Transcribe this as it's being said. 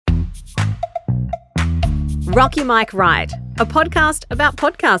Rock Your Mic Right, a podcast about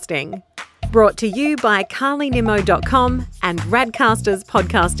podcasting. Brought to you by carlynimmo.com and Radcasters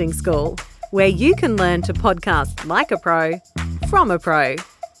Podcasting School, where you can learn to podcast like a pro from a pro.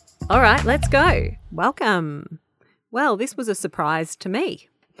 All right, let's go. Welcome. Well, this was a surprise to me.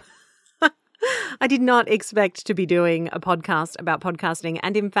 I did not expect to be doing a podcast about podcasting.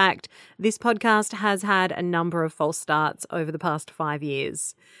 And in fact, this podcast has had a number of false starts over the past 5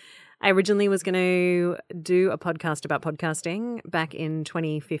 years. I originally was going to do a podcast about podcasting back in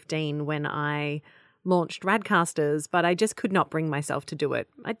 2015 when I launched Radcasters, but I just could not bring myself to do it.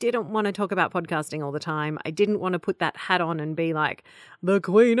 I didn't want to talk about podcasting all the time. I didn't want to put that hat on and be like, the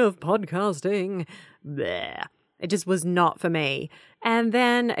queen of podcasting. Bleh. It just was not for me. And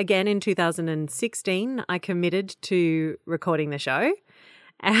then again in 2016, I committed to recording the show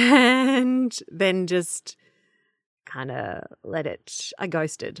and then just kind of I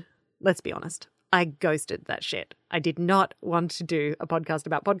ghosted. Let's be honest. I ghosted that shit. I did not want to do a podcast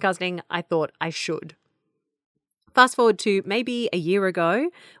about podcasting. I thought I should. Fast forward to maybe a year ago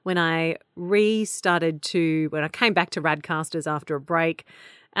when I when I came back to Radcasters after a break,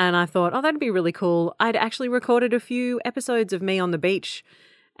 and I thought, oh, that'd be really cool. I'd actually recorded a few episodes of me on the beach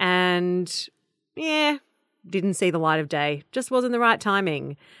and didn't see the light of day. Just wasn't the right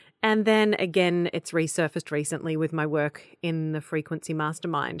timing. And then again, it's resurfaced recently with my work in the Frequency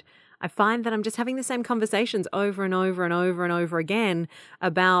Mastermind. I find that I'm just having the same conversations over and over and over and over again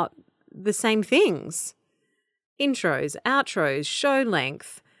about the same things. Intros, outros, show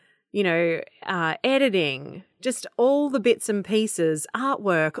length, editing, just all the bits and pieces,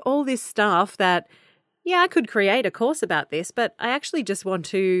 artwork, all this stuff that, I could create a course about this, but I actually just want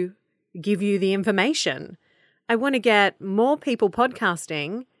to give you the information. I want to get more people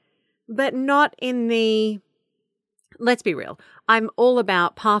podcasting, but not in the... Let's be real. I'm all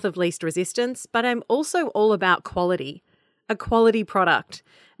about path of least resistance, but I'm also all about quality. A quality product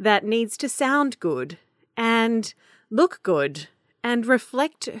that needs to sound good and look good and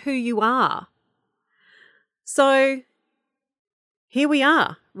reflect who you are. So here we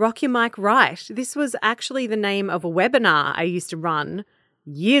are, Rock Your Mic Right. This was actually the name of a webinar I used to run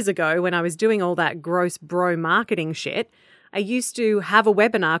years ago when I was doing all that gross bro marketing shit. I used to have a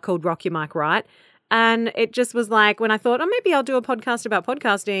webinar called Rock Your Mic Right. And it just was like, when I thought, maybe I'll do a podcast about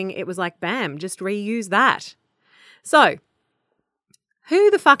podcasting, it was like, bam, just reuse that. So, who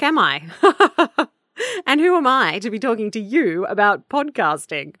the fuck am I? And who am I to be talking to you about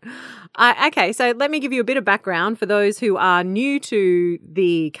podcasting? Okay, so let me give you a bit of background for those who are new to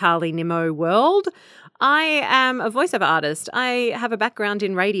the Carly Nimmo world. I am a voiceover artist. I have a background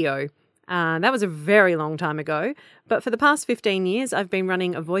in radio. That was a very long time ago. But for the past 15 years, I've been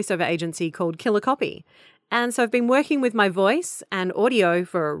running a voiceover agency called Killer Copy. And so I've been working with my voice and audio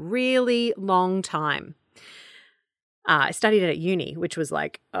for a really long time. I studied it at uni, which was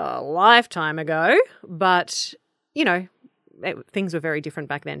like a lifetime ago. But, things were very different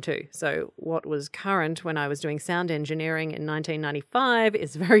back then too. So what was current when I was doing sound engineering in 1995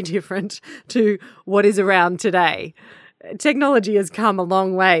 is very different to what is around today. Technology has come a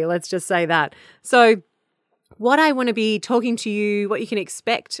long way, let's just say that. So what I want to be talking to you, what you can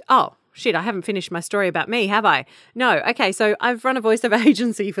expect. Oh, shit, I haven't finished my story about me, have I? No. Okay, so I've run a voiceover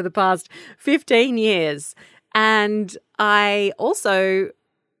agency for the past 15 years. And I also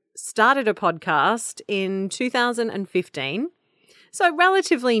started a podcast in 2015. So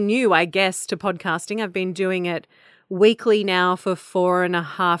relatively new, I guess, to podcasting. I've been doing it weekly now for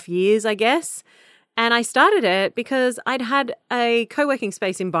 4.5 years, I guess. And I started it because I'd had a co-working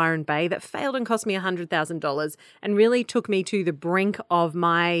space in Byron Bay that failed and cost me $100,000 and really took me to the brink of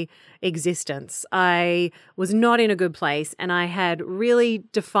my existence. I was not in a good place and I had really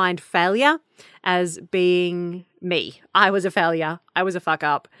defined failure as being me. I was a failure. I was a fuck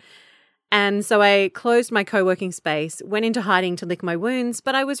up. And so I closed my co-working space, went into hiding to lick my wounds,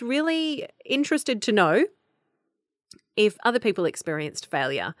 but I was really interested to know if other people experienced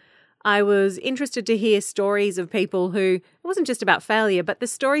failure. I was interested to hear stories of people who, it wasn't just about failure, but the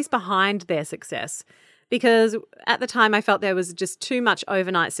stories behind their success. Because at the time I felt there was just too much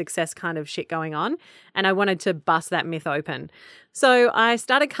overnight success kind of shit going on, and I wanted to bust that myth open. So I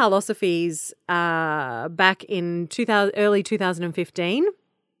started Carlosophies back in early 2015,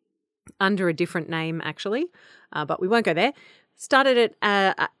 under a different name actually, but we won't go there. Started it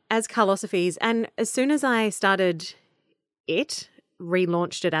as Carlosophies, and as soon as I started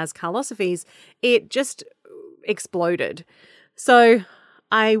relaunched it as Carlosophies, it just exploded. So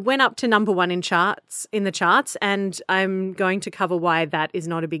I went up to number 1 in the charts, and I'm going to cover why that is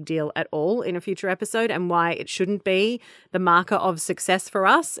not a big deal at all in a future episode and why it shouldn't be the marker of success for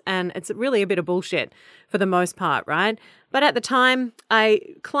us. And it's really a bit of bullshit for the most part, right? But at the time, I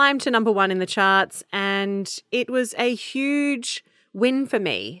climbed to number 1 in the charts, and it was a huge win for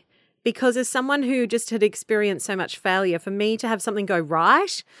me because as someone who just had experienced so much failure, for me to have something go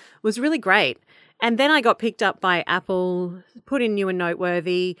right was really great. And then I got picked up by Apple, put in New and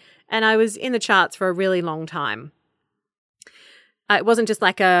Noteworthy, and I was in the charts for a really long time. It wasn't just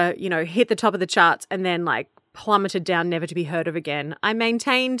like hit the top of the charts and then like plummeted down, never to be heard of again. I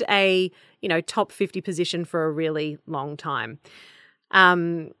maintained a, top 50 position for a really long time.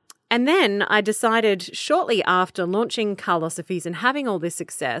 And then I decided shortly after launching Carlosophies and having all this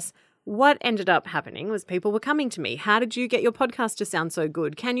success, what ended up happening was people were coming to me. How did you get your podcast to sound so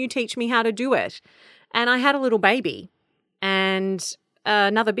good? Can you teach me how to do it? And I had a little baby and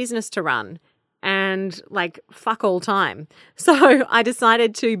another business to run and fuck all time. So I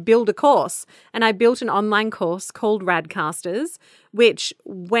decided to build a course, and I built an online course called Radcasters, which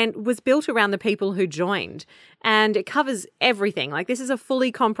was built around the people who joined, and it covers everything. This is a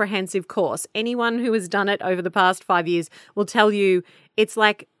fully comprehensive course. Anyone who has done it over the past 5 years will tell you it's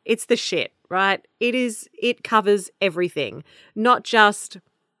the shit, right? It covers everything, not just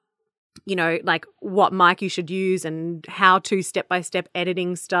what mic you should use and how to step-by-step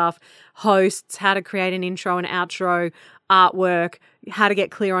editing stuff, hosts, how to create an intro and outro, artwork, how to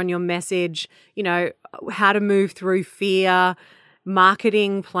get clear on your message, how to move through fear,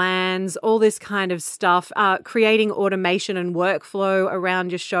 marketing plans, all this kind of stuff, creating automation and workflow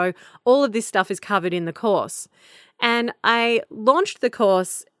around your show. All of this stuff is covered in the course. And I launched the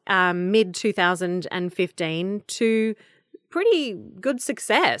course mid-2015 to pretty good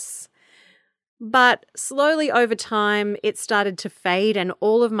success. But slowly over time, it started to fade, and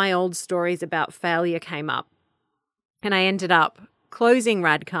all of my old stories about failure came up. And I ended up closing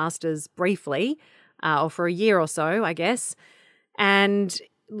Radcasters briefly, or for a year or so, I guess. And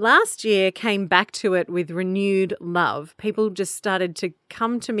last year came back to it with renewed love. People just started to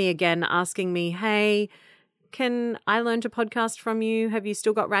come to me again asking me, hey, can I learn to podcast from you? Have you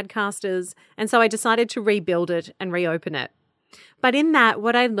still got Radcasters? And so I decided to rebuild it and reopen it. But in that,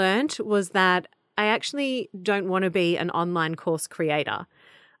 what I learned was that I actually don't want to be an online course creator.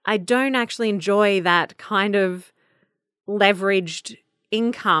 I don't actually enjoy that kind of leveraged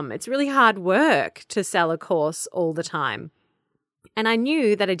income. It's really hard work to sell a course all the time. And I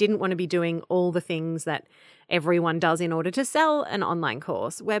knew that I didn't want to be doing all the things that everyone does in order to sell an online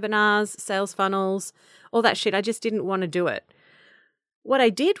course, webinars, sales funnels, all that shit. I just didn't want to do it. What I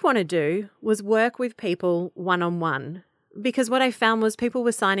did want to do was work with people one-on-one, because what I found was people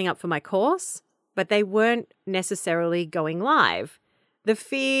were signing up for my course, but they weren't necessarily going live. The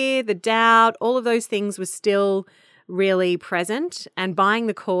fear, the doubt, all of those things were still really present, and buying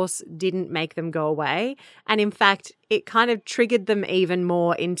the course didn't make them go away. And in fact, it kind of triggered them even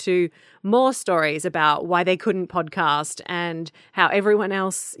more into more stories about why they couldn't podcast and how everyone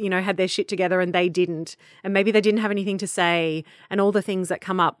else, had their shit together and they didn't. And maybe they didn't have anything to say, and all the things that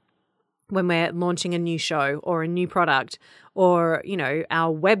come up when we're launching a new show or a new product or,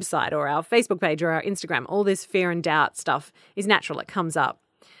 our website or our Facebook page or our Instagram. All this fear and doubt stuff is natural. It comes up.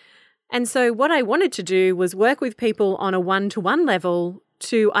 And so what I wanted to do was work with people on a one-to-one level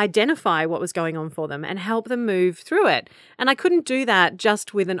to identify what was going on for them and help them move through it. And I couldn't do that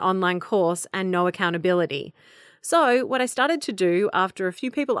just with an online course and no accountability. So what I started to do after a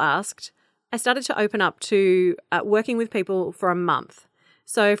few people asked, I started to open up to working with people for a month.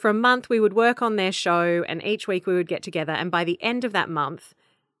 So for a month, we would work on their show, and each week we would get together. And by the end of that month,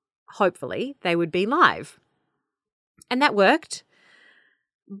 hopefully, they would be live. And that worked.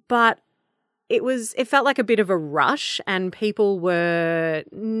 But it felt like a bit of a rush, and people were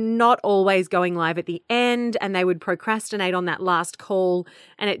not always going live at the end, and they would procrastinate on that last call.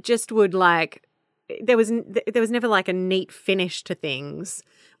 And it just would there was never a neat finish to things,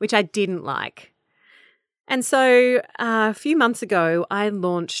 which I didn't like. And so a few months ago, I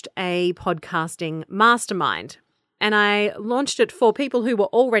launched a podcasting mastermind, and I launched it for people who were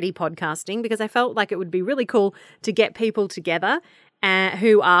already podcasting because I felt like it would be really cool to get people together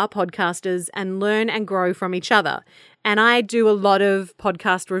who are podcasters and learn and grow from each other. And I do a lot of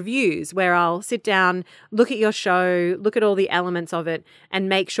podcast reviews where I'll sit down, look at your show, look at all the elements of it, and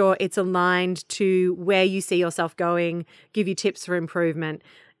make sure it's aligned to where you see yourself going, give you tips for improvement.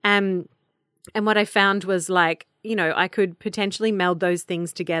 And what I found was I could potentially meld those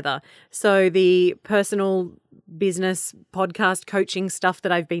things together. So the personal business podcast coaching stuff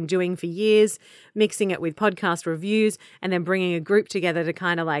that I've been doing for years, mixing it with podcast reviews, and then bringing a group together to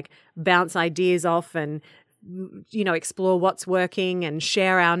kind of like bounce ideas off and, explore what's working and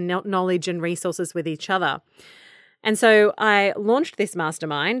share our knowledge and resources with each other. And so I launched this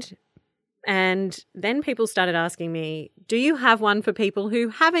mastermind, and then people started asking me, do you have one for people who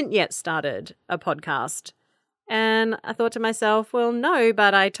haven't yet started a podcast? And I thought to myself, well, no,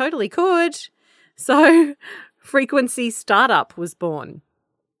 but I totally could. So Frequency Startup was born,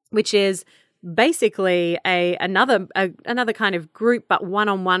 which is basically another kind of group but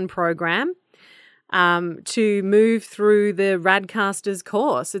one-on-one program to move through the Radcasters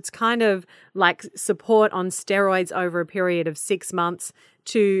course. It's kind of like support on steroids over a period of 6 months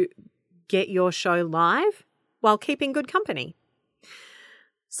to get your show live while keeping good company.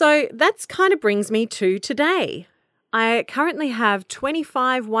 So that's kind of brings me to today. I currently have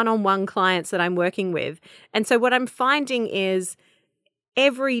 25 one-on-one clients that I'm working with. And so what I'm finding is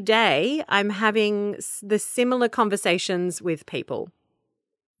every day I'm having the similar conversations with people,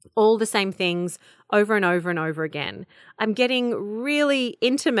 all the same things over and over and over again. I'm getting really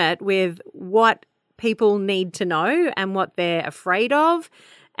intimate with what people need to know and what they're afraid of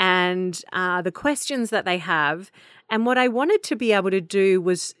and the questions that they have. And what I wanted to be able to do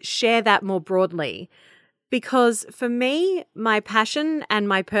was share that more broadly, because for me, my passion and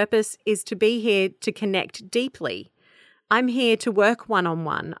my purpose is to be here to connect deeply. I'm here to work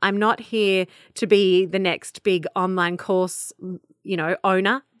one-on-one. I'm not here to be the next big online course,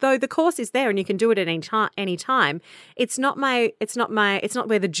 owner. Though the course is there and you can do it at any time. It's not where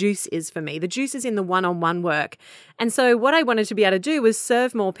the juice is for me. The juice is in the one-on-one work. And so what I wanted to be able to do was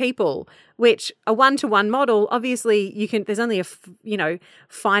serve more people, which a one-to-one model, obviously there's only a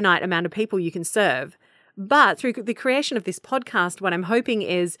finite amount of people you can serve. But through the creation of this podcast, what I'm hoping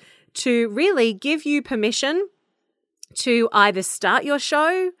is to really give you permission to either start your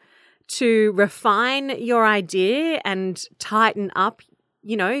show, to refine your idea and tighten up,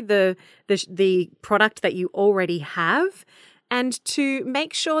 the product that you already have, and to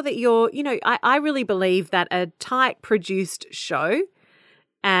make sure that I really believe that a tight produced show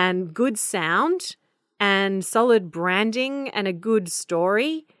and good sound and solid branding and a good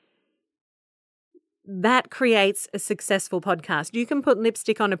story, that creates a successful podcast. You can put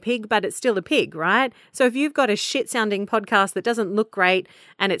lipstick on a pig, but it's still a pig, right? So if you've got a shit-sounding podcast that doesn't look great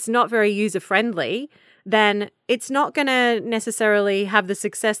and it's not very user-friendly, then it's not going to necessarily have the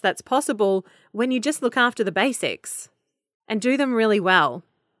success that's possible when you just look after the basics and do them really well.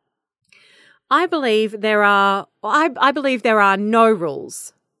 I believe there are no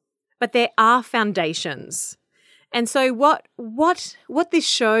rules, but there are foundations. And so what this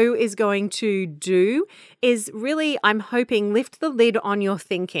show is going to do is really, I'm hoping, lift the lid on your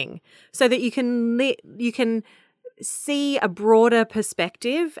thinking so that you can see a broader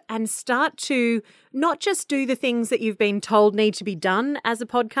perspective and start to not just do the things that you've been told need to be done as a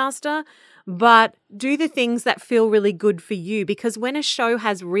podcaster, but do the things that feel really good for you. Because when a show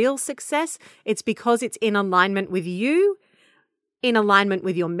has real success, it's because it's in alignment with you, in alignment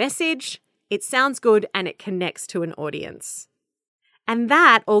with your message. It sounds good and it connects to an audience. And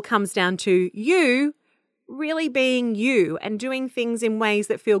that all comes down to you really being you and doing things in ways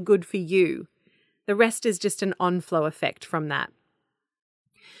that feel good for you. The rest is just an on-flow effect from that.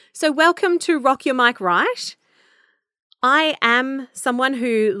 So welcome to Rock Your Mic Right. I am someone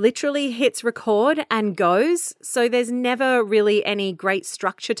who literally hits record and goes, so there's never really any great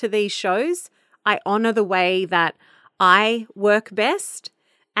structure to these shows. I honor the way that I work best.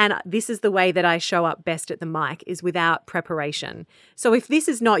 And this is the way that I show up best at the mic, is without preparation. So if this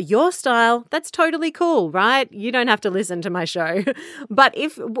is not your style, that's totally cool, right? You don't have to listen to my show. But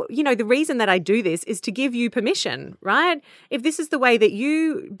if, the reason that I do this is to give you permission, right? If this is the way that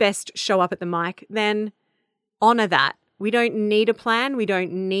you best show up at the mic, then honor that. We don't need a plan. We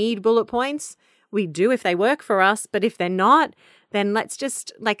don't need bullet points. We do if they work for us. But if they're not, then let's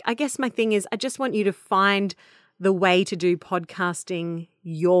just, I guess my thing is I just want you to find the way to do podcasting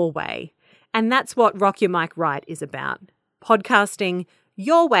your way. And that's what Rock Your Mic Right is about. Podcasting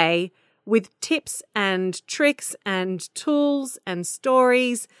your way with tips and tricks and tools and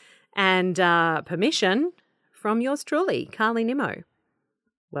stories and permission from yours truly, Carly Nimmo.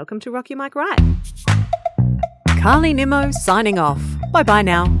 Welcome to Rock Your Mic Right. Carly Nimmo signing off. Bye-bye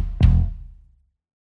now.